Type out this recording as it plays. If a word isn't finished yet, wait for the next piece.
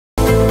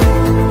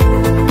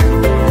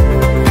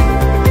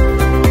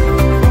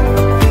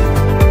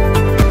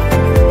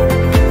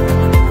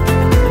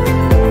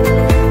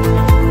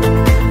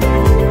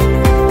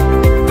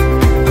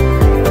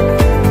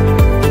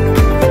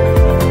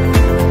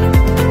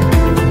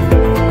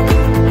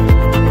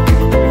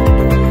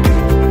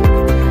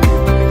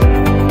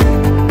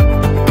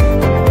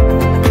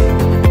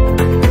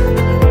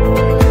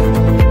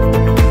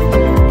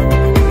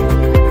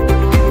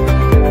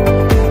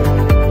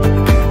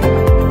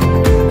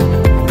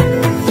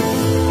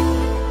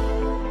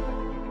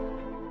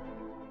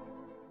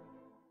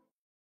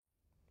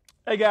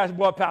guys,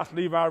 boy, Pastor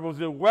Levi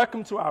Rozier.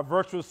 Welcome to our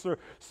virtual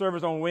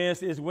service on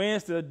Wednesday. It's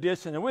Wednesday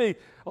edition, and we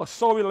are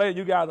so related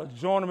you guys are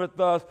joining with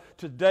us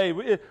today.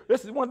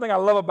 This is one thing I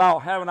love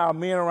about having our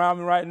men around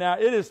me right now.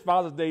 It is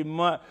Father's Day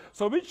month,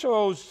 so we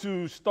chose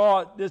to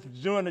start this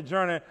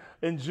journey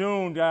in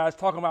June, guys,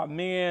 talking about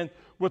men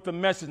with the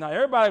message. Now,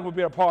 everybody will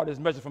be a part of this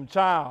message, from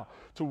child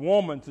to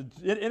woman, to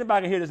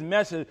anybody can hear this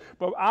message,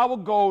 but our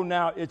goal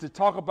now is to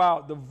talk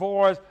about the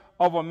voice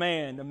of a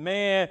man, the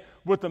man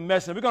with the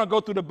message. We're going to go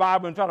through the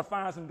Bible and try to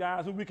find some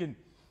guys who we can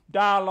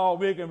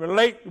dialogue, we can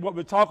relate to what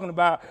we're talking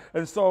about.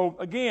 And so,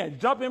 again,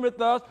 jump in with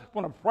us. I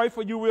want to pray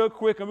for you real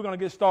quick, and we're going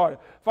to get started.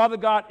 Father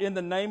God, in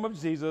the name of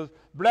Jesus,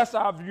 bless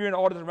our viewing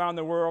audience around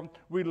the world.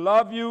 We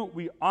love you.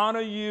 We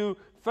honor you.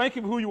 Thank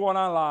you for who you are in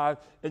our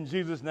lives. In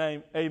Jesus'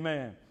 name,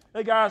 amen.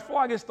 Hey, guys,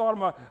 before I get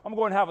started, I'm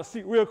going to have a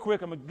seat real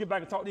quick. I'm going to get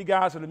back and talk to you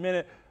guys in a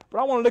minute. But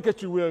I want to look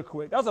at you real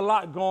quick. There's a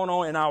lot going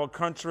on in our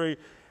country.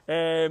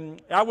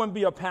 And I wouldn't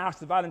be a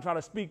pastor if I didn't try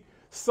to speak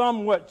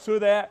somewhat to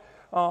that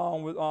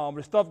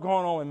with stuff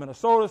going on in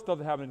Minnesota, stuff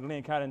that's happening in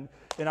Glenn County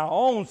in our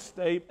own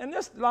state, and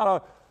there's a lot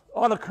of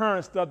other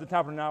current stuff that's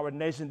happening in our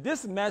nation.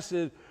 This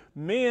message,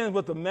 men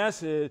with the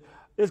message,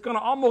 is going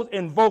to almost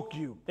invoke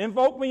you.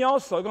 Invoke me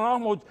also. It's going to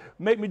almost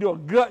make me do a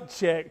gut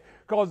check,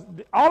 because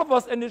all of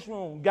us in this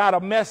room got a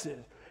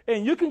message,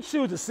 and you can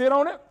choose to sit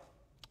on it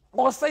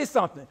or say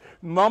something.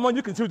 Mama,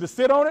 you can choose to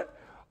sit on it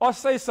or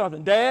say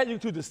something. Dad, you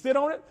can choose to sit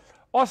on it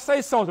or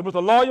say something. With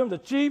the lawyer, the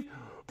chief,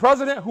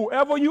 president,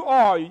 whoever you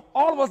are,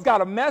 all of us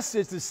got a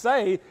message to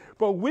say,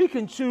 but we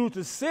can choose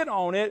to sit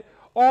on it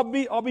or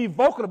be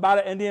vocal about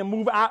it and then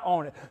move out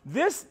on it.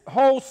 This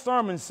whole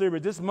sermon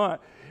series this month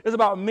is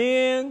about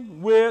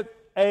men with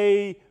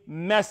a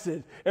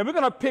message. And we're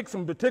going to pick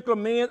some particular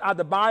men out of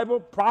the Bible,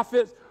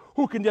 prophets,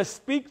 who can just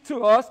speak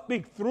to us,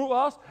 speak through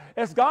us,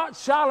 as God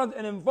challenged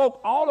and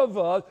invoked all of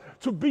us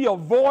to be a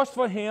voice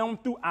for him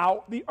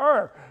throughout the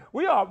earth.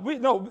 We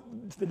know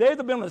the days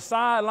of being on the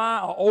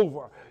sideline are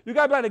over. You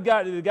got to be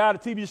like the guy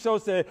at the TV show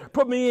said,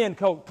 put me in,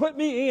 coach. Put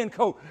me in,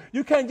 coach.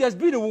 You can't just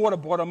be the water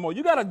boy no more.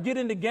 You got to get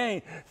in the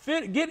game.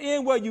 Get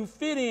in where you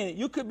fit in.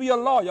 You could be a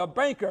lawyer, a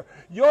banker.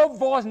 Your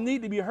voice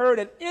needs to be heard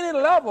at any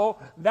level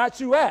that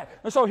you at.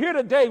 And so here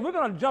today, we're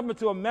going to jump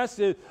into a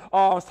message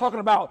talking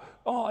about,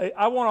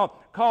 I want to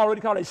call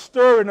it a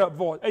stirring up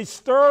voice. A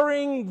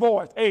stirring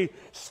voice. A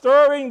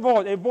stirring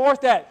voice. A voice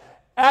that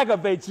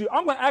aggravates you.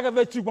 I'm going to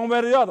aggravate you one way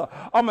or the other.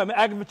 I'm going to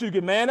aggravate you to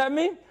get mad at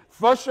me,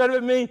 frustrated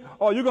with me,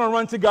 or you're going to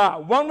run to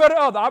God. One way or the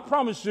other, I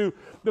promise you,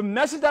 the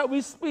message that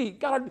we speak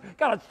got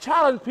to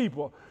challenge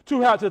people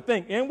to have to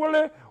think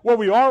inwardly where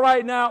we are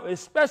right now,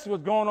 especially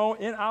what's going on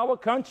in our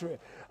country.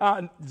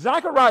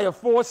 Zechariah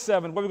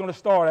 4:7, where we're going to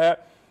start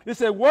at, it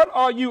said, "What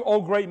are you,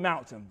 O great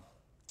mountain?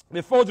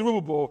 Before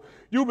Zerubbabel,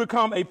 you will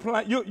become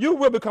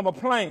a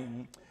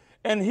plain,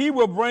 and he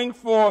will bring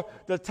forth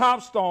the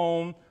top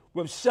stone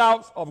with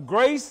shouts of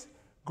grace,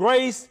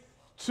 grace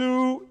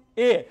to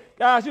it."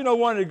 Guys, you know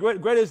one of the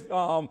greatest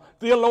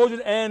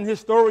theologians and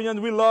historians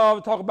we love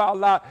to talk about a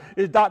lot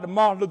is Dr.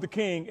 Martin Luther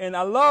King. And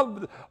I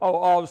love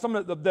some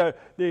of the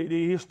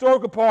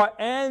historical part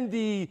and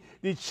the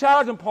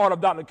challenging part of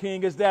Dr.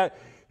 King is that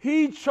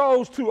he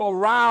chose to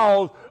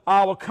arouse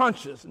our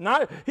conscience.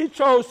 He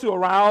chose to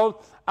arouse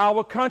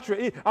our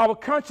country. Our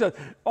country,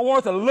 I want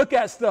us to look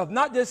at stuff,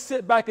 not just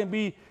sit back and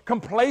be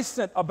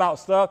complacent about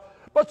stuff,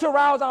 but to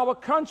arouse our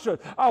country.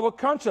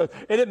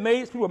 And it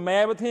made people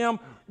mad with him.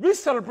 We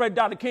celebrate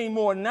Dr. King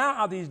more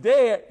now after he's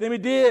dead than we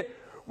did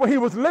when he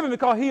was living,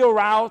 because he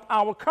aroused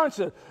our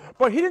conscience.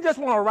 But he didn't just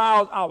want to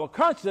arouse our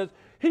conscience,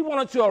 he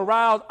wanted to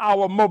arouse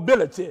our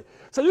mobility.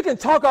 So you can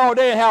talk all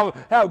day and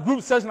have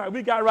group sessions like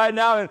we got right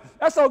now, and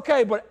that's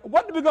okay, but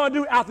what are we going to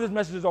do after this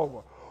message is over?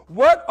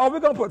 What are we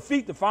going to put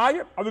feet to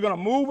fire? Are we going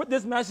to move with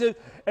this message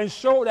and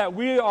show that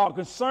we are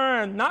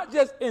concerned not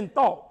just in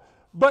thought,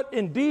 but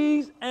in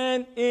deeds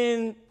and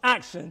in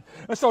action?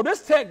 And so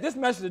this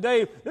message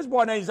today, this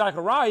boy named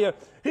Zechariah,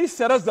 he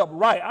set us up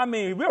right. I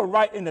mean, we're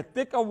right in the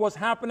thick of what's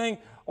happening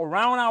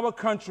around our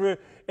country,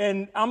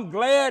 and I'm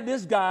glad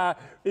this guy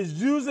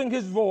is using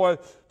his voice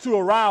to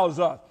arouse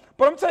us.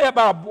 But I'm telling you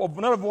about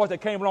another voice that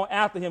came along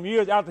after him,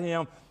 years after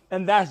him,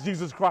 and that's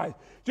Jesus Christ.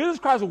 Jesus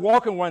Christ was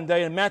walking one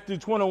day in Matthew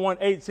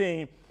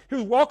 21:18. He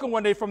was walking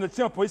one day from the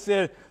temple. He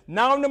said,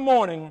 "Now in the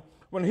morning,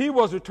 when he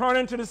was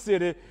returning to the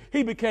city,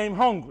 he became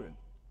hungry."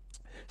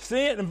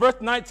 And verse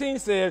 19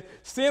 says,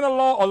 "Seeing a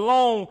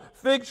long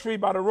fig tree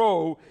by the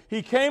road,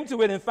 he came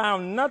to it and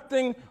found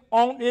nothing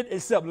on it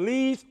except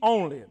leaves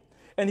only.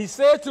 And he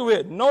said to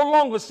it, 'No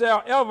longer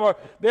shall ever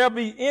there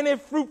be any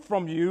fruit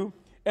from you.'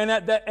 And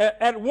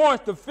at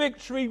once the fig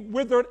tree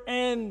withered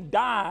and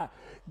died."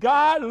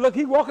 God, look,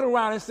 he walking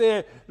around and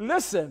said,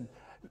 listen,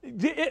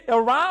 it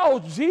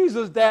aroused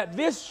Jesus that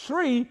this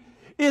tree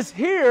is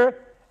here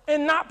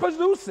and not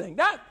producing.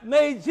 That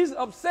made Jesus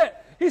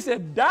upset. He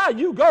said, "Die,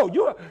 you go.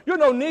 You're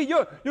no need.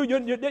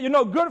 You're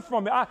no good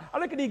for me." I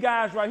look at these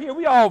guys right here.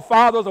 We all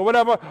fathers or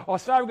whatever, or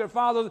surrogate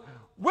fathers.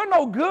 We're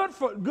no good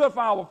for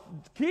our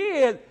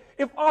kids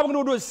if all we're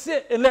going to do is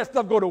sit and let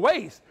stuff go to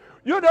waste.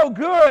 You're no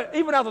good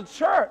even as a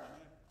church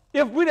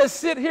If we just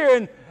sit here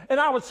in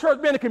our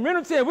church, be in the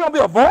community, and we don't be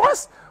a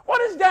voice? What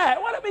is that?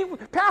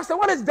 Pastor,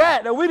 what is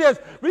that? That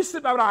we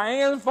sit back with our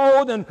hands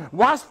folded and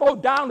watch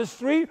folk down the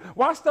street,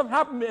 watch stuff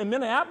happen in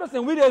Minneapolis,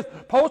 and we just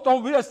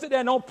sit there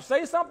and don't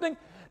say something?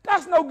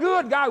 That's no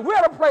good, God. We're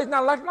at a place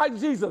now like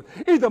Jesus.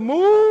 Either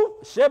move,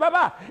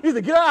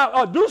 either get out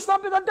or do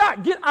something or die.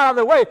 Get out of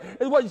the way.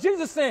 Is what Jesus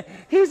is saying.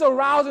 He's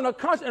arousing a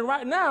conscience. And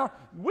right now,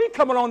 we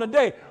coming on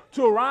today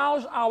to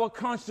arouse our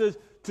conscience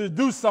to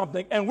do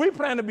something. And we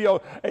plan to be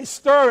a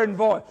stirring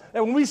voice.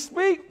 And when we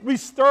speak, we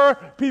stir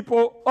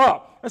people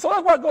up. And so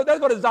let's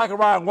go to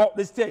Zechariah and walk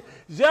this text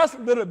just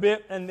a little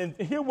bit and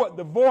hear what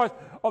the voice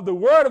of the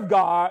Word of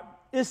God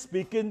is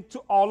speaking to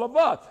all of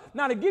us.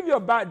 Now, to give you a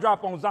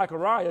backdrop on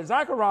Zechariah,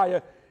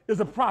 Zechariah is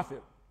a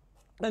prophet.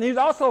 And he's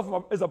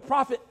also is a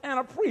prophet and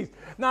a priest.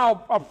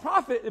 Now, a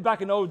prophet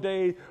back in those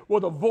days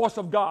was the voice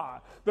of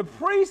God. The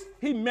priest,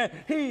 he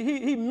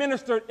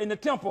ministered in the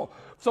temple.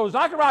 So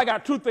Zechariah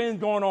got two things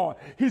going on.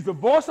 He's the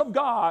voice of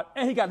God,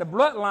 and he got the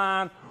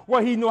bloodline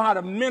where he knew how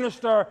to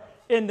minister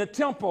in the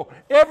temple.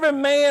 Every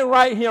man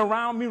right here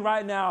around me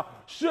right now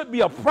should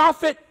be a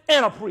prophet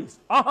and a priest.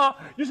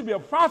 You should be a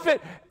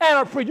prophet and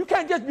a priest. You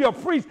can't just be a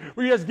priest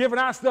where you're just giving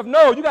out stuff.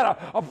 No, you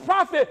got a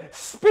prophet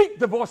speak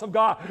the voice of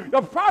God.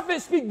 A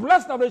prophet speak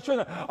blessing of the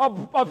children.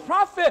 A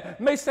prophet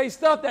may say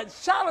stuff that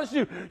challenges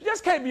you. You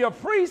just can't be a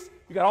priest.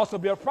 You got to also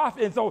be a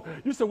prophet. And so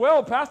you say,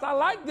 well, Pastor, I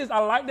like this. I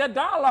like that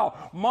dialogue.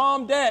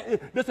 Mom, Dad.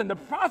 Listen, the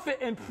prophet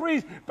and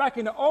priest back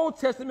in the Old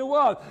Testament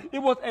it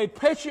was a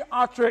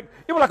patriarchic.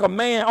 It was like a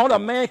man. Only a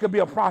man could be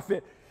a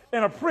prophet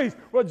and a priest.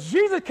 Well,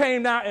 Jesus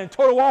came down and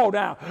tore the wall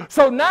down.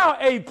 So now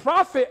a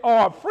prophet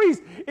or a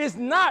priest is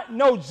not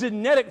no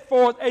genetic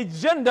force, a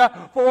gender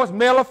force,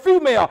 male or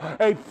female.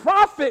 A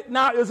prophet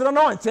now is an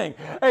anointing.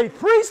 A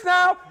priest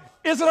now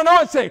is an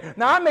anointing.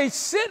 Now, I may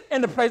sit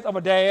in the place of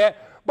a dad,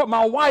 but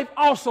my wife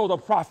also the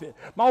prophet.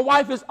 My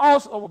wife is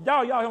also,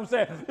 y'all hear what I'm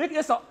saying?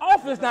 It's an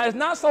office now. It's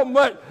not so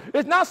much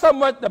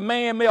the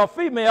man, male,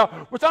 female,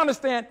 which I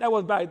understand that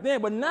was back then,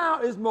 but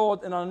now it's more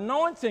an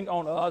anointing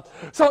on us.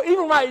 So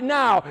even right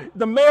now,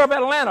 the mayor of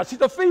Atlanta,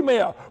 she's a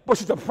female, but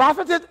she's a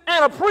prophetess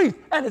and a priest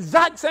at the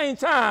exact same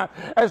time,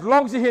 as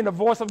long as you're hearing the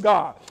voice of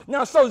God.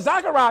 Now, so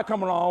Zechariah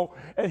come along,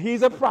 and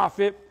he's a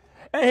prophet,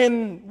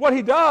 and what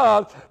he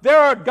does,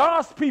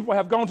 God's people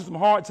have gone through some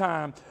hard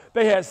times.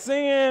 They had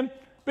sinned,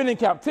 been in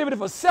captivity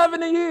for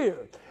 70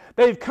 years.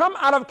 They've come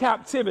out of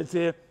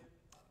captivity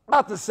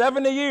after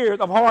 70 years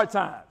of hard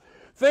times.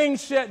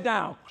 Things shut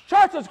down.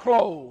 Churches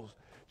closed.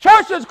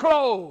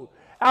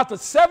 After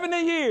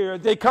 70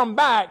 years, they come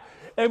back.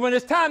 And when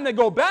it's time to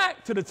go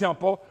back to the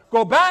temple,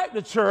 go back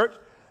to church,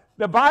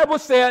 the Bible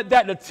said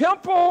that the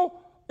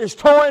temple is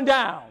torn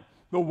down.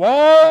 The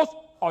walls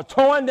are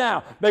torn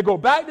down. They go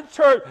back to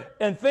church,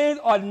 and things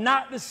are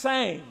not the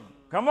same.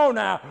 Come on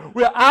now.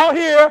 We're out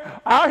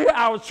here.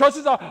 Our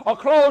churches are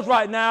closed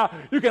right now.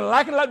 You can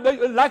like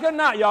it or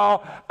not,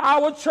 y'all.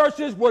 Our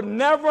churches will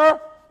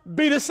never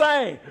be the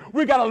same.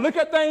 We got to look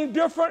at things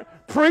different,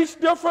 preach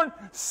different,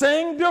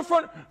 sing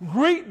different,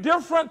 greet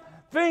different.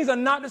 Things are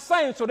not the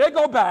same. So they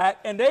go back,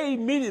 and they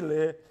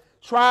immediately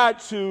try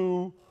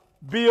to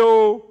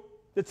build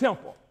the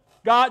temple.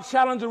 God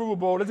challenged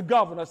Zerubbabel, the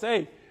governor, say,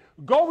 hey,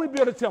 go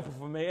rebuild the temple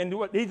for me. And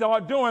what he's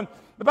all doing,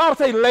 the Bible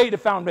says he laid the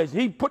foundation.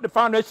 He put the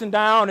foundation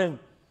down, and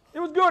it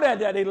was good at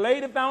that. They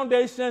laid the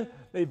foundation.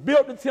 They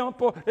built the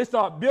temple. They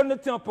started building the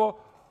temple.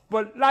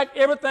 But like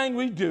everything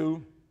we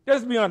do,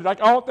 let's be honest,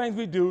 like all things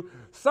we do,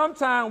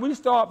 sometimes we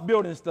start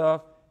building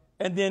stuff,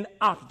 and then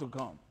obstacles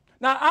come.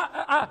 Now,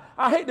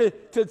 I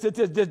hate to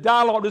just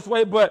dialogue this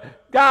way,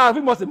 but guys,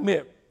 we must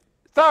admit,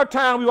 third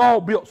time we all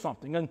built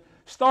something and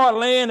start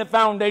laying the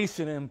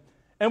foundation,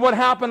 and what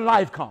happened?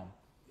 Life comes.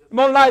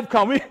 When life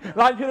comes,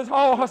 life hit us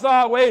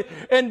hard way.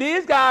 And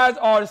these guys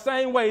are the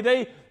same way.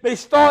 They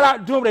start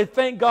out doing what they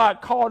think God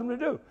called them to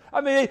do.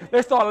 I mean,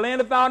 they start laying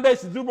the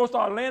foundation. Zerubbabel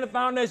started laying the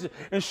foundation.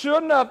 And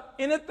sure enough,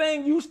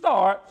 anything you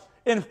start,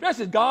 and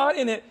especially God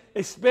in it,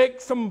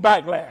 expect some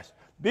backlash.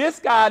 This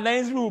guy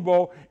named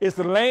Zerubbabel is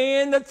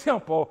laying the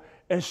temple,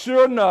 and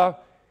sure enough,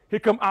 here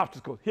come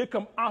obstacles. Here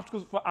come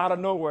obstacles from out of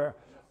nowhere.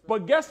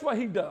 But guess what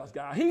he does,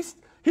 guys?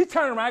 He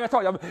turned around. I got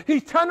to tell you,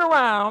 he turned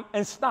around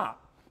and stopped.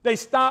 They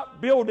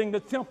stopped building the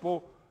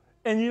temple,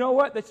 and you know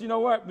what?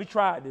 We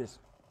tried this.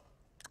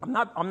 I'm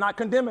not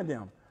condemning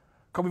them,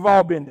 because we've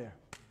all been there.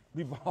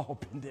 We've all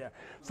been there.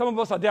 Some of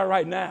us are there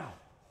right now,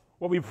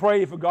 where we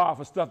pray for God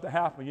for stuff to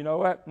happen. You know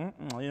what?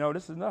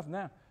 This is enough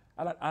now.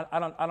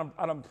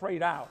 I done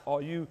prayed out,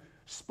 or you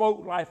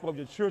spoke life of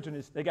your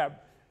children. They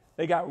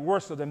got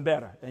worse than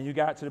better, and you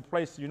got to the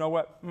place. You know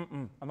what?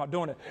 I'm not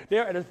doing it.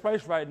 They're at this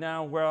place right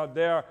now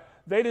where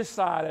they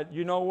decided.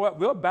 You know what?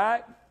 We're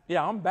back.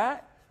 Yeah, I'm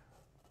back.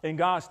 In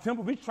God's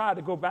temple, we tried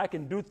to go back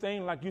and do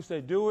things like you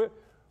said do it,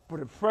 but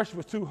the pressure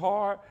was too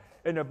hard.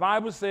 And the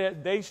Bible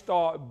said they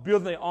started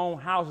building their own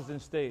houses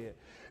instead.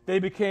 They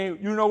became,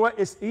 you know what?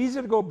 It's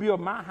easier to go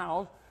build my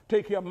house,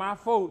 take care of my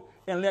folk,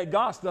 and let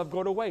God's stuff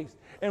go to waste.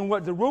 And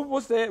what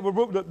Zerubbabel said,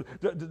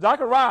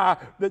 Zechariah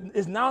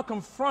is now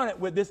confronted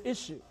with this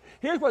issue.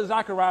 Here's what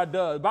Zechariah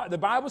does. The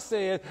Bible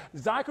says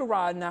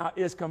Zechariah now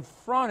is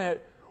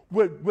confronted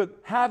with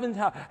having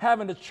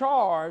the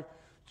charge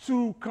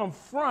to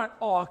confront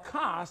or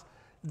accost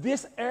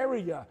this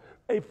area.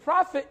 A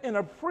prophet and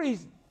a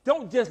priest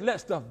don't just let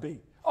stuff be.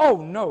 Oh,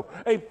 no.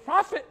 A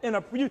prophet and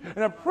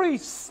a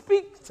priest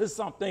speak to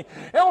something.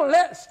 They don't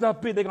let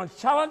stuff be. They're going to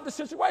challenge the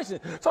situation.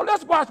 So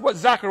let's watch what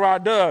Zechariah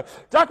does.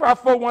 Zechariah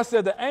 4:1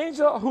 said, the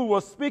angel who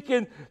was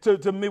speaking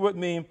to me with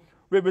me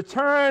will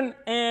return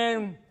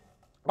and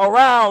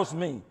arouse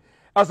me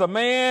as a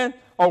man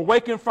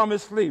awakened from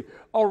his sleep.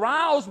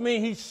 Arouse me,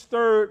 he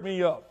stirred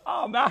me up.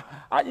 Oh, man,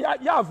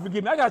 y'all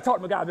forgive me. I got to talk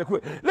to my guy real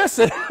quick.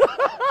 Listen.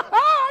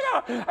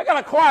 I got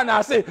a choir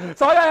now, see.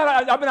 So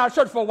I've been out of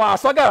church for a while,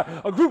 so I got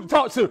a group to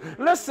talk to.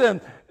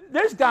 Listen,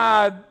 this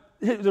guy,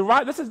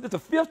 this is the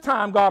fifth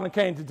time God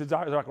came to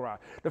Zechariah.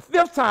 The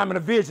fifth time in a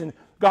vision,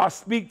 God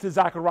speaks to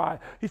Zechariah.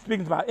 He's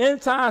speaking about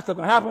end times, stuff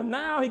going to happen.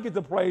 Now he gets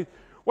to the place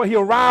where he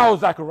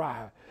aroused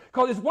Zechariah.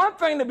 Because it's one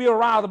thing to be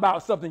aroused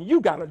about something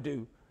you got to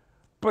do,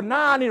 but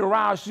now I need to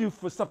arouse you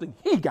for something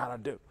he got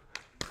to do.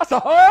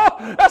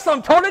 That's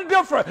something totally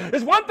different.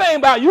 It's one thing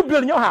about you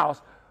building your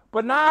house,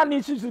 but now I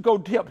need you to go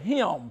help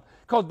him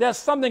because there's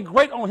something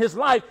great on his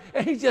life,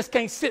 and he just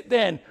can't sit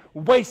there and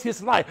waste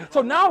his life.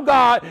 So now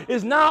God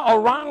is now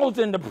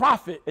arousing the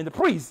prophet and the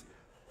priest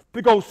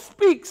to go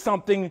speak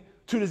something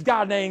to this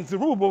guy named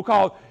Zerubbabel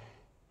because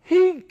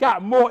he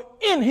got more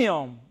in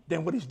him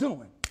than what he's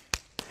doing.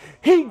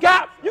 You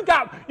got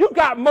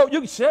more,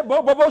 you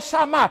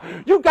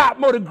got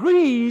more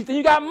degrees than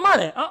you got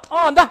money.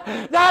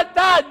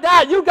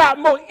 You got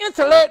more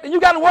intellect than you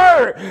got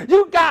word.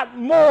 You got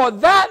more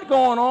of that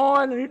going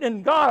on,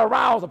 and God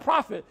aroused the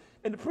prophet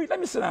and the priest. Let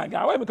me sit down,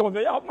 guys. Wait a minute, come on,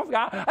 y'all.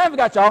 I haven't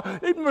forgot y'all.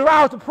 He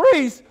aroused the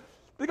priest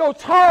to go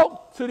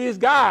talk to this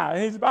guy.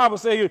 And his Bible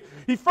says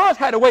he first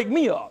had to wake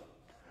me up.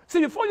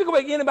 See, before you can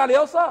wake anybody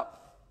else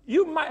up,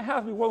 you might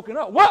have to be woken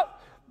up.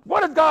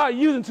 What is God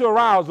using to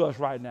arouse us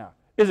right now?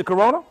 Is it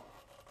Corona?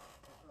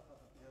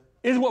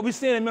 Is it what we're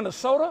seeing in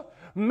Minnesota?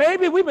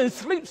 Maybe we've been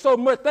asleep so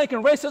much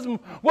thinking racism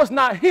was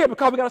not here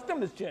because we got a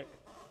stimulus check.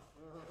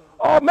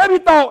 Or maybe you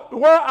thought,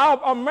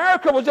 well,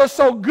 America was just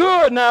so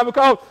good now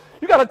because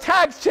you got a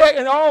tax check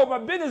and, oh, my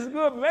business is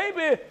good.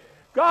 Maybe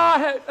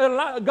God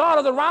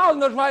is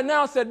arousing us right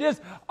now and said this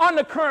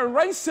undercurrent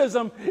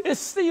racism is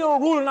still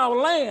ruling our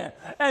land.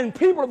 And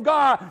people of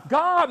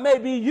God may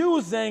be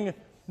using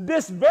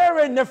this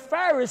very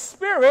nefarious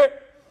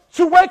spirit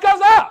to wake us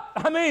up.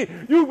 I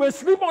mean, you've been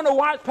sleep on the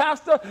watch,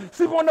 Pastor,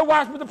 sleep on the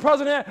watch with the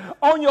president,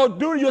 on your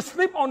duty, you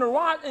sleep on the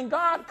watch, and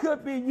God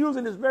could be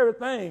using this very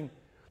thing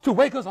to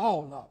wake us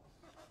all up.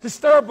 To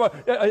stir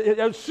up,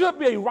 there should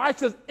be a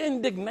righteous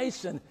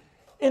indignation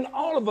in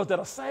all of us that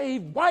are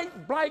saved,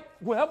 white, black,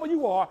 wherever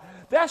you are.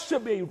 There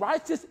should be a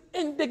righteous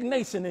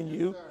indignation in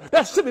you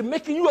that should be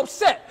making you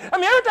upset. I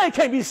mean, everything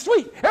can't be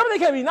sweet. Everything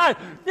can't be nice.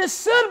 There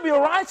should be a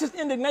righteous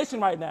indignation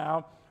right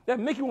now that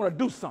make you want to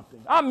do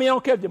something. I mean, I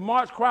don't care if you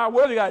march, cry,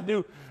 whatever you got to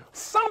do.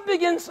 Something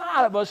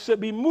inside of us should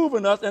be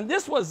moving us, and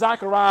this is what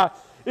Zechariah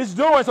is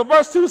doing. So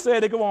verse 2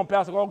 said, they go on,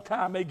 Pastor, long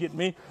time may get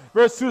me.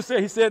 Verse 2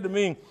 said, he said to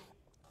me,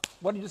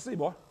 what did you see,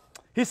 boy?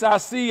 He said, I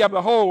see, I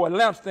behold, a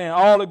lampstand,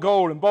 all of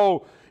gold and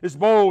bold. It's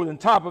bold and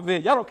top of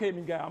it. Y'all don't care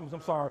me, guys.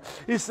 I'm sorry.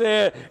 He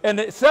said, and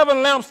the 7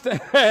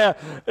 lampstands,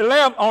 the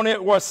lamp on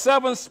it were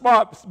 7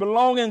 spots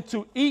belonging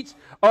to each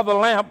of the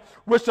lamp,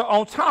 which are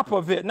on top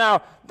of it.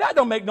 Now, that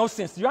don't make no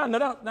sense to y'all. You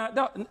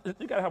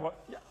gotta have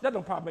that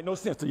don't probably make no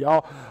sense to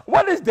y'all.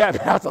 What is that,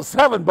 Pastor?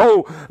 7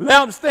 bold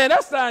lampstand.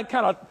 That sounds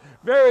kind of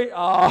very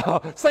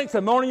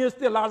sanctimonious,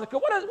 theological.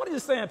 What are you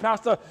saying,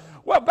 Pastor?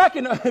 Well, back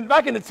in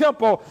the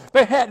temple,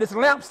 they had this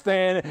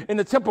lampstand in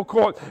the temple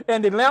court,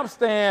 and the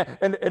lampstand,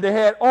 and they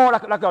had oil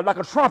like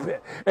a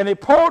trumpet, and they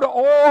poured the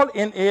oil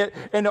in it,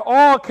 and the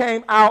oil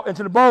came out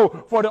into the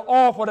bowl for the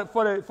oil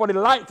for the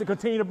light to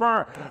continue to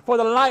burn, for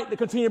the light to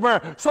continue to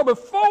burn. So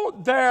before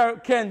there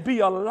can be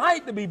a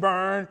light to be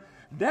burned,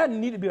 there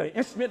need to be an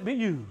instrument to be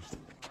used.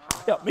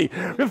 Help me.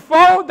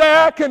 Before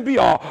there can be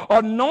an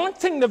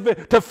anointing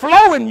to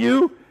flow in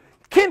you,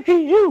 can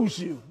he use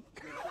you?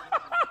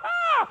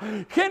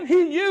 Can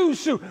he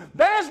use you?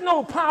 There's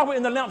no power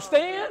in the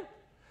lampstand.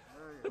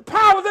 The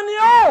power's in the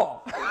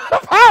oil.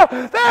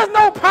 There's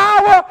no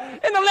power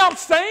in the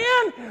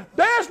lampstand.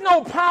 There's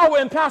no power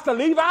in Pastor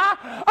Levi.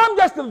 I'm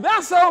just a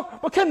vessel,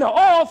 but can the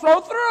oil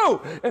flow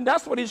through? And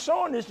that's what he's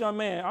showing this young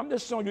man. I'm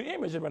just showing you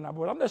images right now,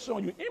 boy. I'm just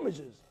showing you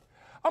images.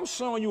 I'm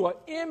showing you an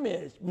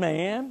image,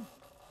 man.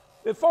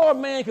 Before a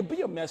man can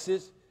be a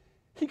message,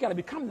 he got to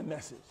become the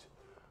message.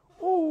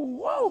 Ooh,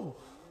 whoa.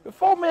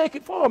 Before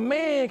a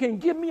man can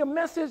give me a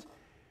message,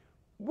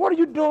 what are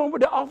you doing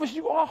with the office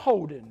you are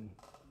holding?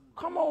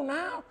 Come on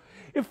now.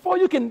 Before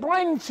you can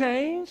bring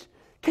change,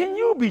 can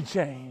you be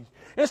changed?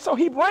 And so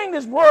he bring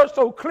this word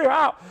so clear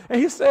out,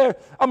 and he said,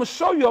 I'm going to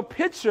show you a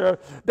picture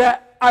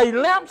that a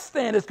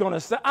lampstand is going to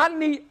say, I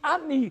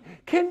need,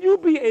 can you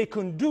be a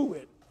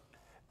conduit,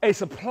 a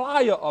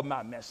supplier of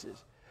my message?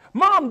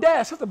 Mom,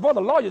 dad, sister,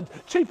 brother, lawyer,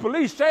 chief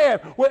police,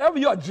 sheriff, wherever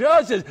you are,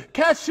 judges,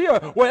 cashier,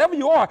 wherever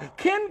you are,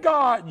 can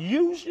God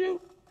use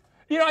you?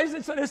 You know,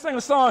 they sing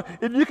a song,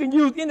 if you can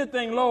use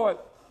anything, Lord,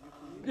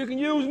 you can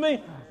use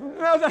me. You know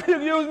what I'm saying? You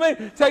can use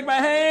me. Take my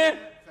hand,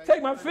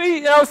 take my feet,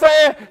 you know what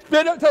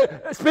I'm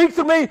saying? Speak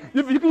to me.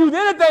 You can use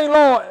anything,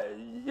 Lord.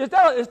 Is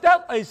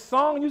that a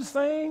song you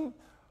sing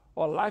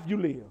or a life you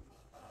live?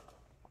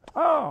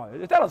 Oh,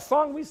 is that a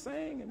song we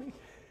sing?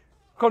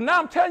 Because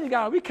now I'm telling you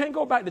guys, we can't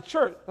go back to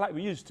church like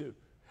we used to.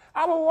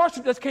 Our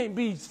worship just can't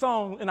be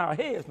sung in our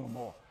heads no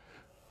more.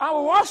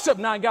 Our worship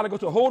now got to go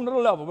to a whole nother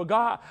level. But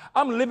God,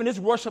 I'm living this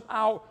worship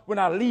out when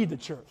I leave the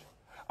church.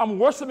 I'm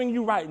worshiping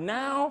you right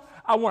now.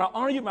 I want to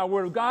honor you, my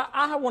word of God.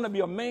 I want to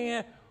be a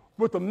man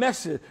with a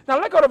message. Now,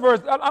 let's go to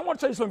verse. I want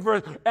to tell you some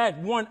verse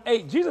at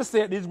 1:8. Jesus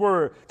said these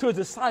words to his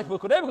disciples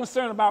because they were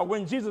concerned about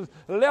when Jesus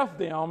left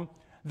them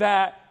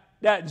that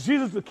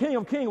Jesus, the King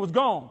of Kings, was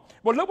gone.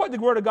 But look what the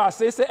word of God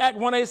says. It said, Act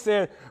 1:8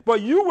 said, but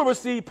you will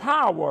receive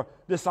power,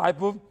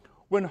 disciples,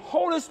 when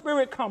Holy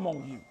Spirit come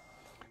on you.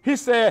 He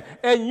said,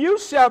 and you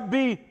shall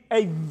be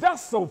a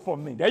vessel for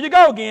me. There you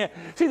go again.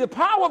 See, the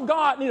power of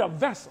God needs a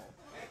vessel.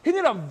 He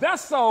need a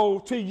vessel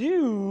to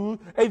you,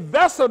 a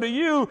vessel to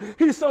you.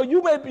 So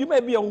you may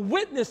be a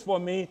witness for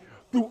me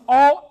through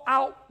all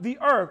out the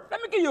earth.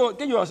 Let me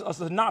give you a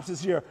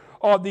synopsis here,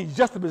 or the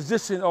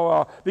juxtaposition,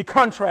 or the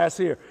contrast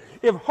here.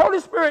 If Holy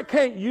Spirit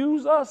can't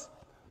use us,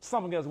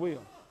 something else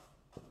will.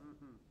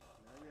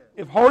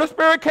 If Holy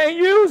Spirit can't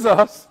use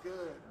us,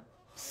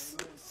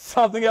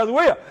 something else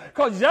will.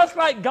 Because just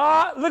like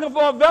God looking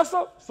for a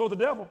vessel, so the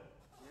devil.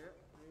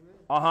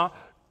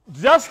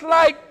 Just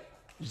like,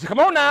 come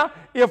on now,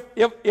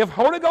 if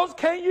Holy Ghost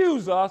can't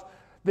use us,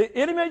 the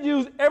enemy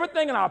used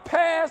everything in our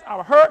past,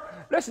 our hurt.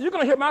 Listen, you're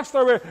going to hear my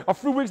story a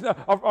few weeks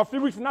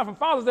from now from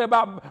Father's Day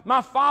about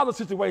my father's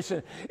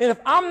situation. And if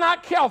I'm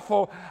not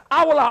careful,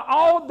 I will allow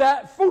all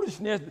that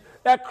foolishness,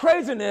 that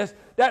craziness,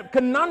 that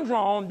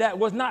conundrum that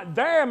was not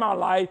there in my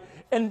life,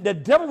 and the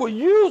devil will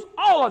use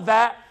all of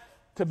that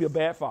to be a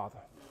bad father,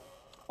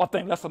 or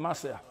think less of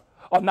myself,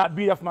 or not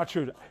be there for my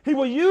children. He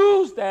will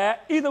use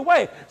that either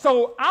way.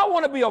 So I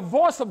want to be a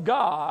voice of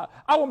God.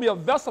 I want to be a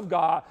vessel of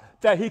God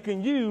that he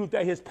can use,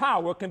 that his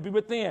power can be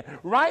within.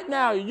 Right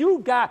now, you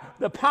got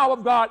the power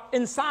of God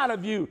inside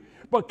of you,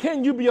 but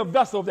can you be a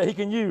vessel that he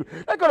can use?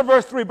 Let's go to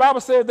verse 3. The Bible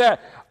says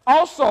that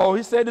also,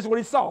 he said this is what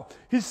he saw.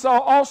 He saw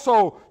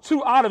also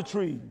 2 olive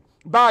trees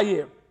by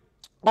it,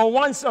 on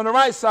the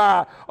right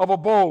side of a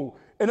bowl,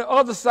 and the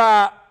other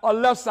side, on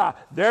the left side.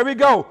 There we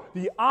go.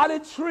 The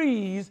olive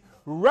trees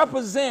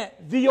represent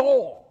the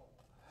oil.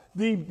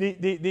 The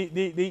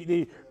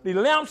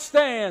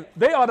lampstands,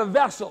 they are the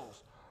vessels.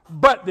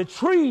 But the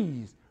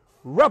trees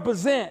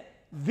represent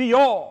the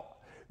oil.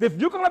 If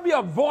you're going to be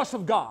a voice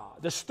of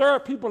God to stir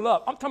people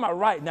up, I'm talking about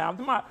right now, I'm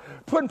talking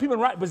about putting people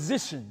in the right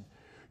position,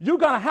 you're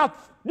going to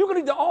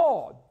need the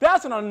oil.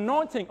 That's an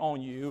anointing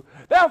on you.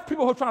 There are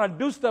people who are trying to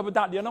do stuff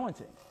without the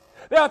anointing.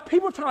 There are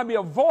people trying to be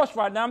a voice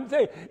right now. I'm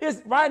telling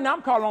you, right now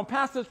I'm calling on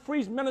pastors,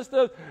 priests,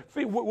 ministers,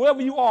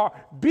 wherever you are,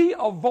 be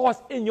a voice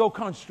in your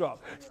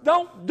construct.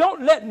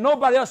 Don't let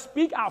nobody else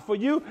speak out for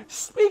you.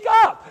 Speak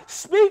up.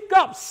 Speak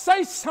up.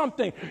 Say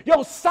something.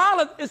 Your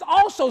silence is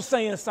also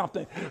saying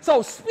something.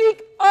 So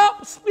speak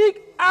up,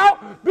 speak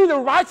out, be the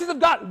righteous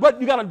of God.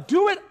 But you got to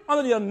do it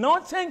under the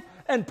anointing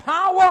and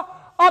power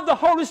of the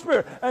Holy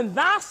Spirit. And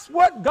that's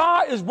what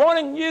God is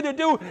wanting you to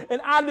do.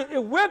 And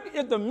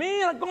if the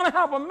men are going to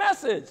have a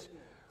message,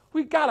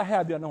 we got to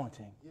have the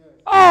anointing.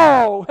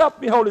 Oh, help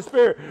me, Holy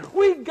Spirit.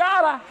 We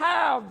got to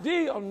have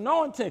the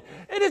anointing.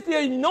 It is the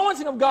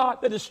anointing of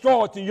God that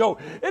destroys the yoke.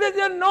 It is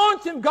the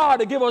anointing of God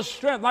that gives us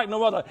strength like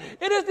no other.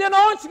 It is the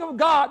anointing of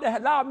God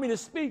that allowed me to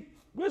speak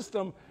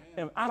wisdom,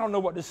 and I don't know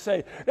what to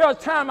say. There are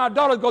times my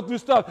daughters go through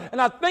stuff,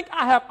 and I think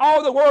I have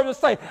all the words to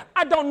say.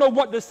 I don't know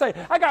what to say.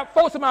 I got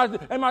folks in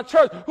my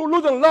church who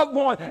lose a loved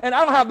one, and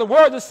I don't have the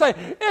words to say.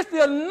 It's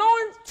the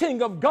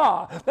anointing of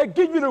God that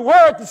gives you the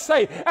word to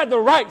say at the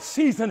right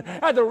season,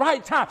 at the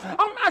right time.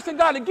 I'm asking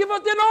God to give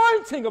us the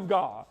anointing of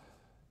God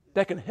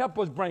that can help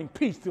us bring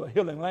peace to a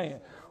healing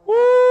land. Woo!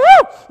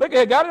 Look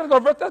at God.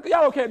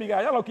 Y'all okay, me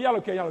guys? Y'all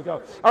okay?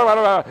 All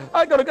right.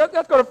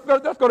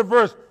 Let's go to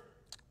verse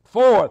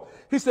 4.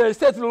 He said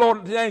to the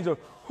Lord, the angel,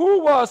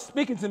 who was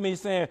speaking to me,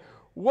 saying,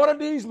 what are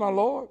these, my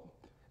Lord?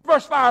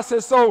 Verse 5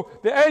 says, so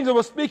the angel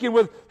was speaking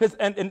with his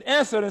and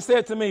answered and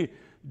said to me,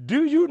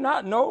 do you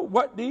not know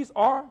what these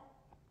are?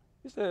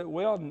 He said,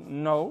 well,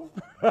 no.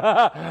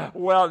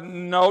 Well,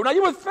 no. Now,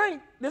 you would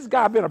think this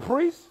guy been a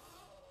priest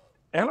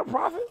and a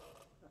prophet.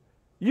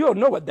 You don't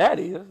know what that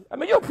is. I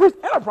mean, you're a priest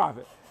and a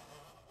prophet.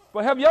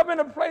 But have you ever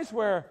been in a place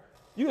where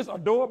you just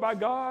adored by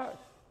God,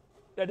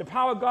 that the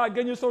power of God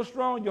getting you so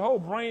strong, your whole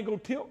brain go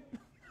tilt?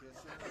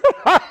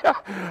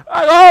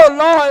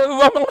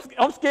 Oh, Lord,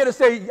 I'm scared to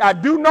say I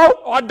do know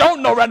or I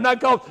don't know right now,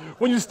 because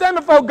when you stand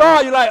before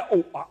God, you're like,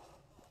 oh,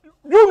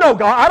 you know,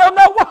 God. I don't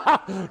know why.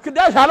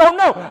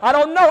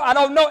 I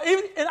don't know.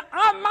 And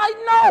I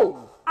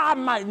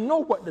might know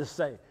what to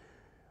say.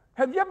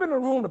 Have you ever been in a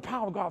room the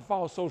power of God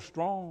falls so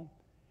strong,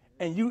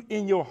 and you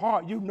in your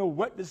heart, you know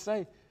what to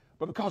say.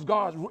 But because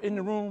God's in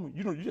the room,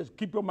 you just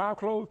keep your mouth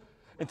closed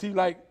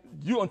until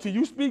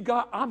you speak,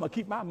 God, I'm going to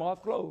keep my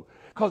mouth closed.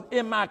 Because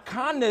in my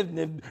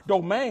cognitive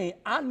domain,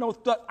 I know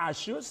stuff I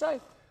should say,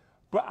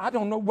 but I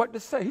don't know what to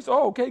say. He said,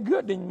 oh, okay,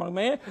 good then, my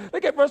man.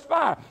 Look at verse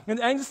 5. And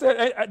the angel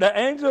said,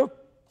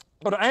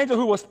 the angel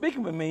who was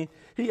speaking with me,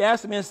 he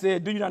asked me and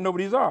said, do you not know what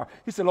these are?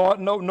 He said, Lord,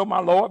 no, my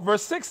Lord.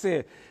 Verse 6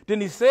 said,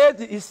 then he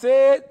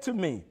said to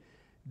me,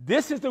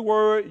 this is the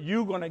word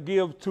you're going to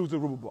give to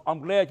Zerubbabel. I'm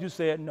glad you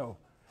said no.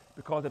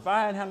 Because if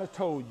I hadn't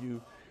told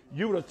you,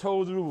 you would have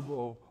told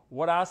Zerubbabel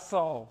what I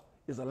saw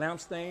is a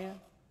lampstand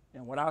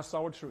and what I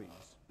saw were trees.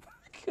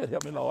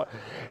 Help me, Lord.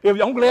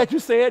 I'm glad you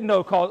said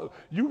no, because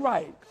you're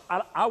right.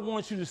 I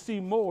want you to see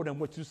more than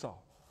what you saw.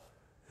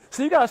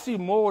 So you got to see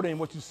more than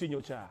what you see in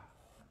your child.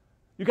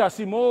 You got to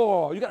see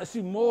more. You got to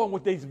see more than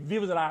what they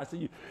visualize to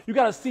you. You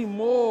got to see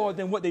more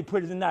than what they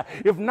put in that.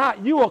 If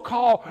not, you will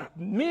call.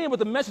 Men with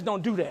the message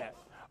don't do that.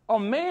 A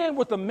man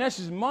with the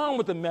message, mom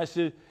with the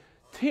message,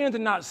 tend to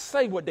not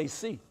say what they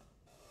see.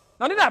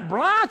 Now, they're not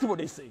blind to what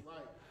they see.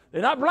 Right.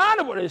 They're not blind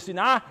to what they see.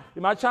 Now,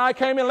 if my child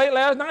came in late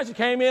last night, she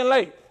came in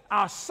late.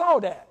 I saw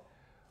that.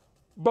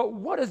 But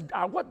what is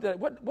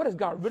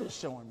God really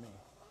showing me?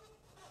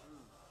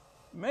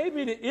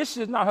 Maybe the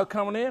issue is not her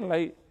coming in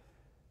late.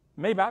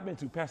 Maybe I've been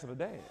too passive a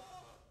dad.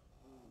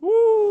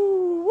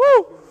 Woo,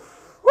 woo, woo,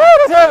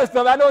 that's heavy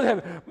stuff. I know it's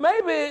heavy.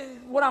 Maybe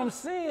what I'm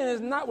seeing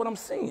is not what I'm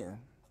seeing.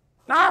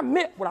 Now, I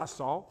admit what I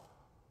saw.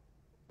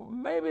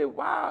 Maybe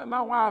why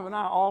my wife and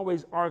I are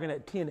always arguing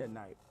at 10 at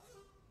night.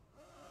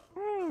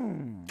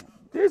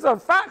 These are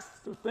facts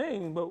to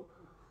things, but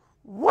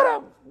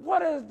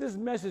what is this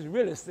message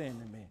really saying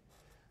to me?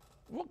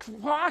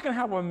 Well, I can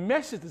have a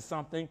message to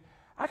something.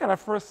 I got to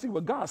first see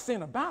what God's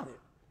saying about it.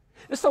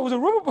 And so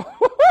Zerubbabel,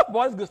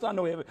 boy, it's good stuff. I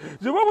know it.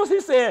 Zerubbabel,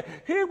 he said,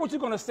 here's what you're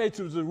going to say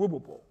to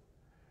Zerubbabel.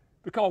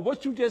 Because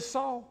what you just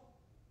saw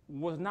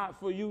was not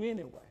for you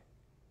anyway.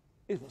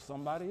 It's for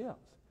somebody else.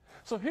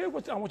 So here's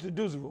what I want you to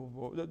do,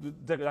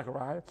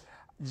 Zechariah.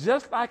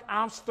 Just like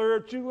I've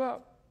stirred you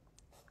up,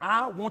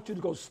 I want you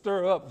to go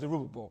stir up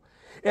Zerubbabel.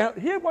 And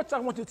here's what I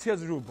want you to tell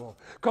Zerubbabel.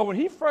 Because when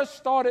he first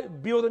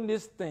started building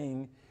this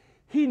thing,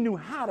 he knew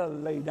how to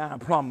lay down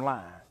plumb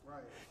line.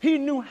 Right. He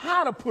knew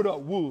how to put up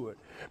wood.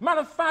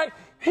 Matter of fact,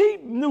 he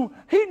knew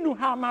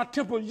how my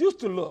temple used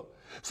to look.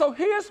 So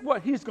here's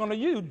what he's going to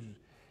use.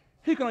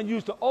 He's going to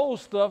use the old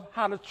stuff,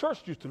 how the church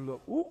used to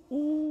look.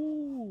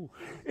 Ooh.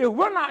 If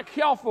we're not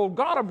careful,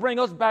 God will bring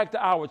us back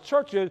to our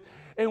churches,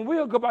 and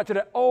we'll go back to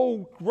the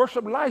old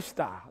worship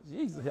lifestyle.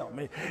 Jesus help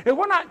me. If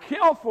we're not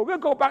careful, we'll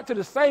go back to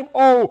the same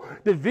old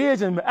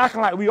division,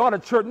 acting like we are the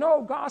church.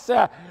 No, God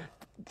said,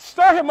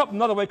 stir him up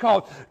another way,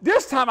 because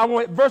this time, I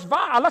want verse 5,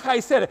 I like how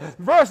he said it.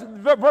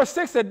 Verse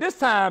 6 said, this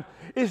time,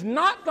 it's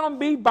not going to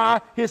be by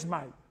his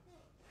might.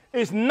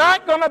 It's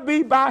not going to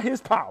be by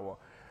his power.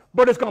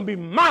 But it's going to be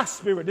my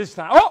spirit this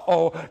time.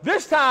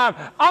 This time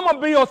I'm going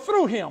to build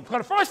through him.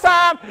 Because the first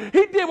time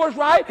he did what's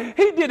right,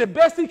 he did the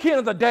best he can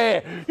as a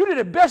dad. You did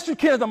the best you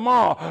can as a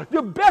mom.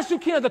 The best you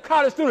can as a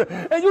college student.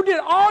 And you did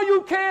all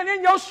you can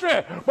in your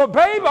strength. But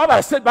baby, I'm going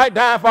to sit back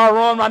down if I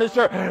run around this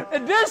church.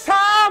 And this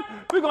time,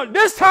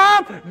 this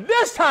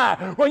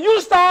time, when you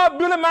start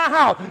building my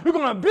house, we're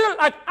going to build it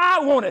like I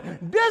want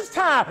it. This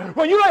time,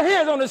 when you lay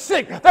hands on the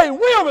sick, they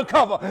will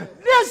recover.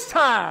 This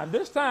time,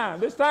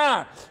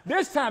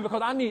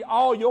 because I need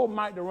all your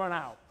might to run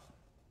out.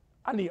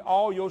 I need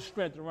all your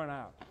strength to run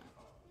out.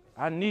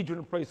 I need you in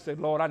a place to say,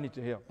 Lord, I need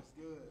your help.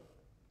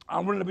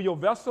 I'm willing to be your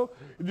vessel.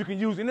 If you can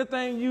use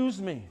anything, use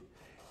me.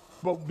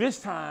 But this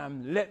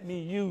time, let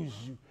me use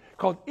you.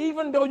 Because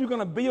even though you're going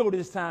to build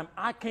this time,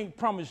 I can't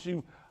promise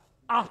you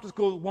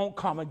obstacles won't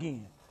come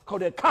again. Because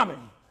they're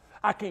coming.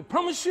 I can't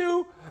promise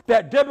you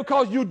that just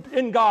because you're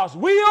in God's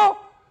will,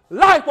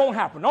 life won't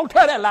happen. Don't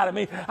tell that lie to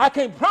me. I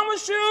can't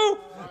promise you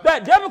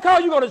that just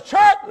because you go to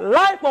church,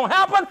 life won't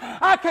happen.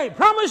 I can't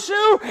promise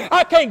you.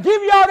 I can't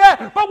give you all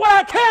that. But what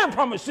I can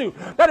promise you,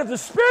 that if the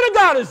Spirit of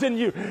God is in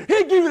you,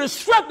 he'll give you the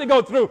strength to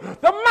go through,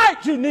 the might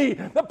you need,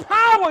 the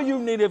power you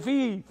need if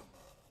he's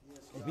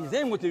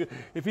in with you,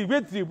 if he's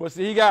with you. But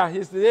see,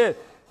 this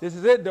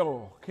is it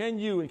though. Can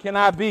you and can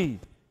I be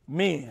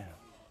men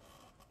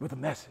with a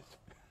message?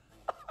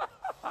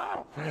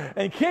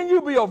 And can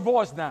you be a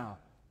voice now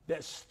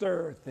that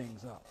stir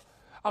things up?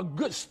 A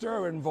good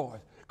stirring voice.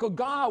 Because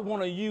God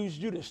want to use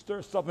you to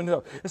stir something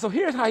up. And so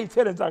here's how he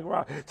tells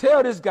Zechariah.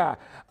 Tell this guy,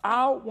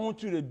 I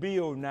want you to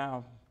build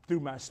now through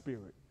my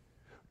spirit.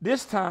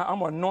 This time, I'm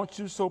going to anoint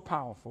you so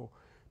powerful,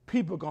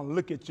 people are going to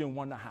look at you and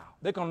wonder how.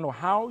 They're going to know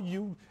how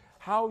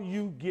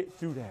you get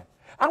through that.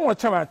 I don't want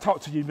to turn around and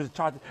talk to you, Mr.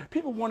 Charles.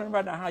 People wondering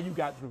right now how you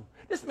got through.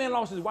 This man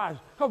lost his wife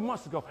a couple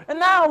months ago, and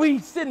now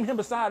he's sitting here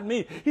beside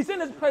me. He's in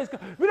this place.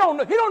 He don't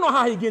know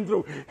how he's getting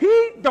through.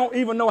 He don't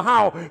even know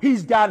how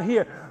he's gotten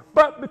here.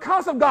 But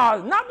because of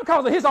God, not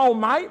because of his own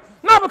might,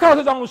 not because of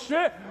his own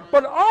strength,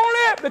 but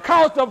only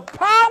because of the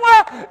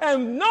power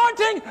and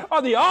anointing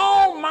of the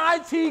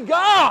Almighty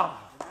God.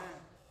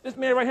 This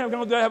man right here is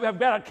going to have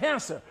battle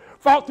cancer.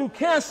 fought through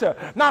cancer,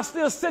 now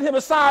still sitting here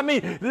beside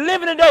me,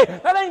 living today.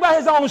 That ain't by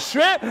his own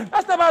strength.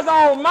 That's not by his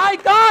own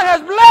might. God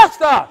has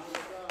blessed us.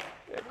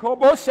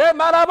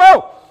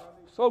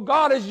 So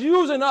God is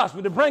using us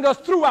to bring us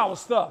through our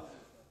stuff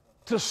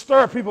to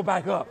stir people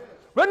back up.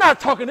 We're not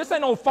talking, this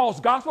ain't no false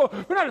gospel.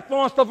 We're not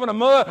throwing stuff in the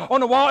mud on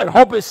the wall and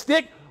hope it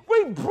stick.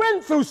 We've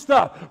been through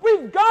stuff.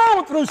 We've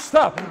gone through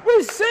stuff.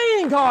 We've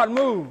seen God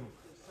move.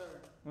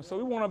 And so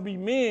we want to be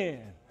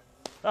men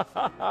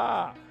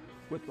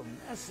with the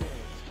message.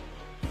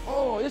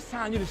 Oh, it's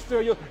time you to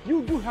stir you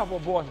do have a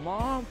voice,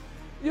 Mom.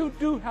 You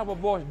do have a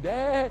voice,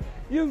 Dad.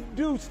 You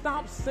do.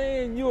 Stop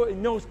saying you're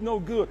no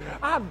good.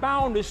 I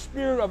bound the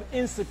spirit of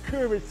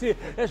insecurity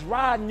that's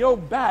riding your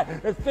back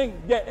and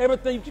think that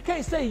everything, you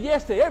can't say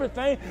yes to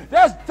everything.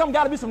 There's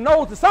got to be some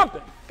no's to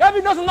something. Got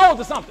to be some no's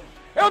to something.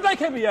 Everything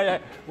can't be,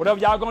 whatever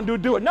y'all going to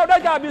do it. No,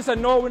 there's got to be some,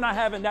 no, we're not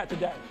having that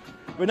today.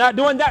 We're not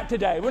doing that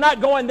today. We're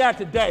not going that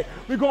today.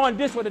 We're going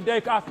this way today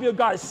because I feel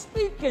God is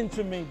speaking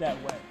to me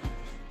that way.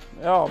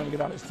 Oh, let me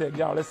get out of this text.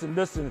 Y'all, listen.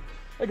 Let me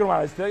get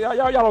out of this text.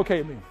 Y'all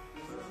okay with me?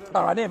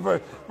 All right, then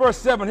verse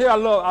 7. Here I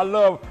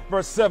love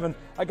verse 7.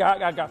 I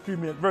got a few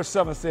minutes. Verse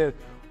 7 says,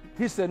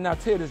 he said, now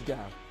tell this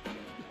guy,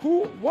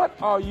 what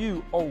are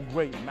you, O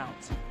great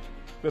mountain,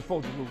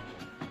 before Jerusalem?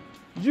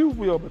 You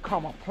will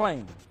become a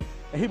plain,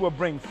 and he will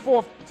bring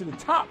forth to the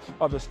top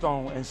of the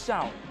stone and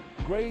shout,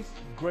 grace,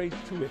 grace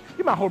to it.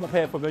 You might hold my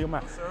pad for me, you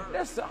might.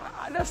 Listen,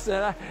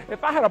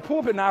 if I had a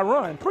pulpit and I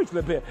run, preach a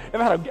little bit.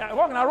 If I had a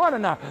walking, I run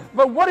now.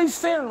 But what he's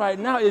saying right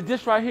now is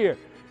this right here.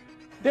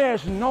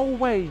 There's no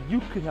way you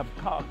could have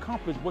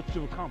accomplished what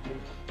you've accomplished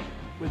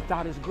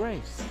without his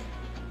grace.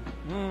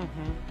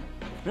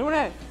 Remember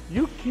that?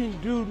 You can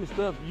do the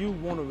stuff you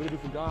want to really do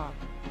for God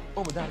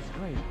without his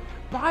grace.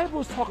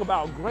 Bibles talk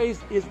about grace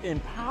is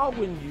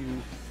empowering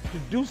you to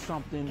do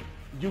something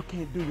you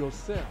can't do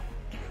yourself.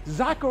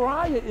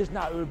 Zechariah is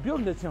not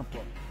rebuilding the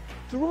temple.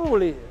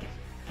 Zerubbabel is.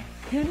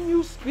 Can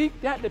you speak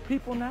that to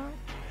people now?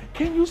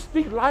 Can you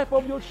speak life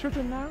of your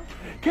children now?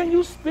 Can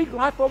you speak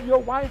life of your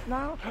wife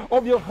now?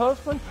 Of your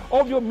husband?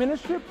 Of your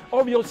ministry?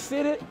 Of your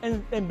city?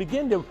 And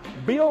begin to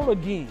build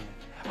again.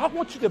 I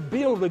want you to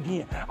build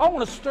again. I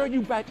want to stir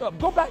you back up.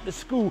 Go back to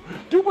school.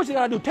 Do what you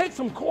got to do. Take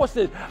some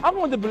courses. I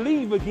want to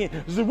believe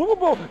again.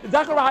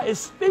 Zechariah is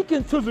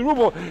speaking to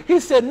Zerubbabel. He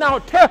said, now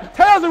tell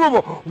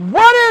Zerubbabel,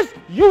 what is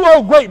you,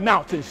 O great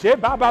mountain?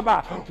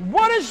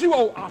 What is you,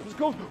 O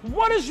obstacles?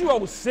 What is you,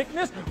 O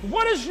sickness?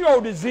 What is you,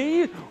 O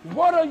disease?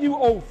 What are you,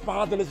 O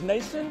fatherless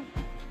nation?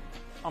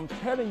 I'm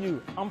telling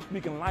you, I'm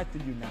speaking life to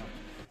you now.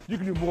 You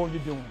can do more than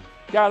you're doing.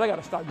 Guys, I got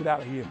to stop, get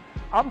out of here.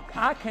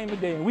 I came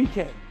today and we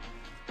came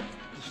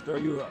to stir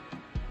you up,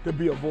 to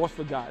be a voice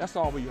for God. That's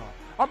all we are.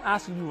 I'm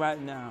asking you right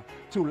now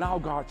to allow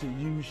God to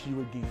use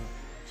you again,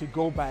 to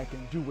go back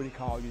and do what he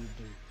called you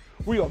to do.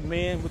 We are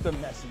men with a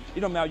message.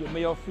 It don't matter if you're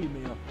male or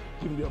female,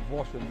 you can be a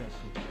voice for the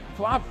message.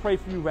 So I pray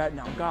for you right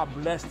now. God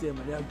bless them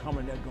and they're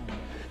coming, they're going.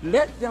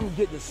 Let them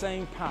get the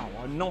same power,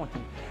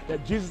 anointing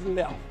that Jesus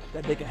left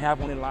that they can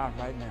have on their lives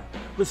right now.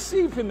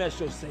 Receive him as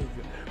your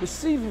Savior.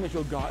 Receive him as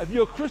your God. If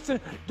you're a Christian,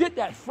 get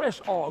that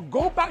fresh oil.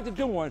 Go back to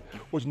doing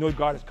what you know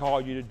God has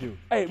called you to do.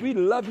 Hey, we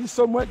love you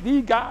so much.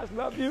 These guys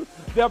love you.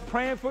 They're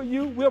praying for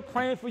you. We're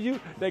praying for you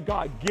that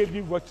God give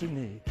you what you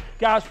need.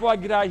 Guys, before I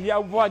get out of here,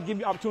 before I give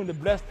you the opportunity to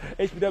bless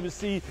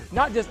HBWC,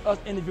 not just us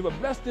individually, but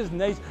bless this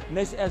nation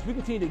as we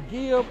continue to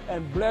give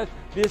and bless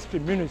this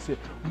community.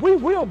 We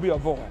will be a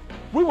voice.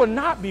 We will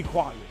not be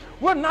quiet.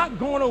 We're not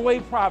going away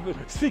privately,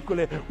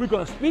 secretly. We're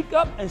going to speak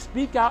up and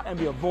speak out and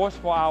be a voice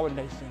for our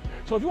nation.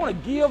 So if you want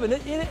to give in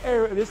any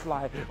area of this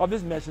life, of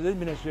this message, this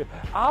ministry,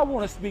 I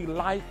want to speak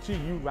life to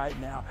you right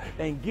now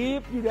and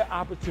give you the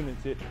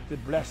opportunity to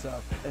bless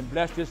us and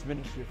bless this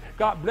ministry.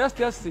 God bless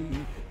their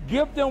seed.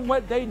 Give them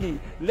what they need.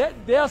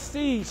 Let their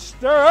seed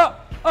stir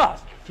up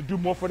us to do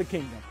more for the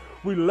kingdom.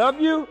 We love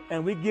you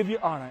and we give you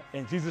honor.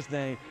 In Jesus'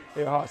 name,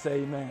 every heart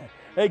say amen.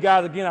 Hey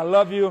guys, again, I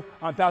love you.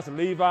 I'm Pastor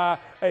Levi.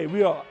 Hey,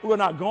 we're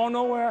not going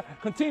nowhere.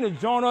 Continue to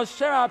join us,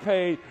 share our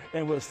page,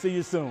 and we'll see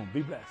you soon.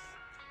 Be blessed.